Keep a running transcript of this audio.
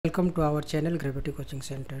Welcome to our channel Gravity Coaching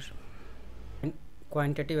Center.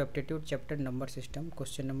 Quantitative Aptitude chapter number system,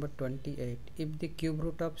 question number 28. If the cube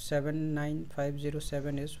root of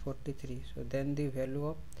 79507 is 43, so then the value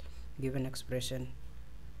of given expression.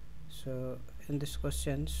 So in this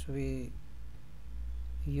questions we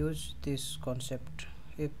use this concept.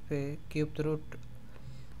 If a cube root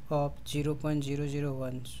of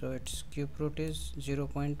 0.001, so its cube root is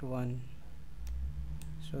 0.1.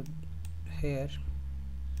 so here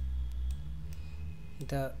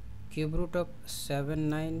the cube root of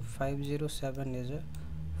 79507 is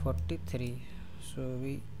 43, so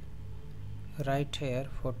we write here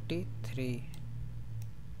 43,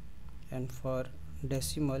 and for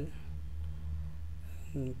decimal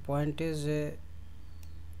point is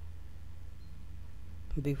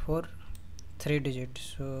before 3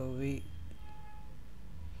 digits, so we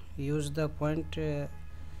use the point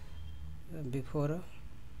before a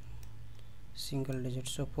single digit,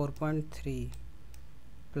 so 4.3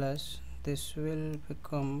 plus this will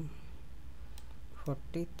become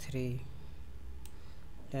 43,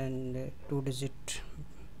 and 2 digit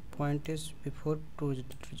point is before two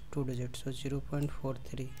digits, so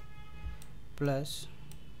 0.43 plus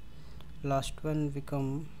last one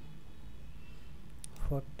become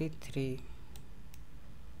 43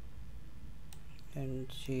 and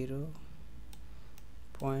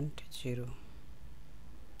 0.0,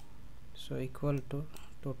 so equal to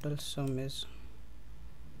total sum is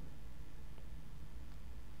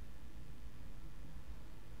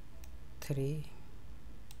 3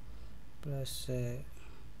 plus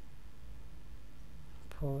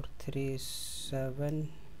 4 3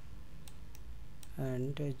 7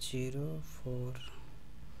 and 0 4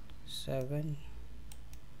 7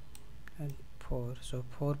 and 4, so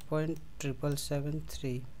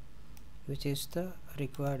 4.773, which is the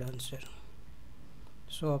required answer.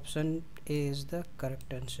 So option A is the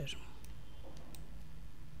correct answer.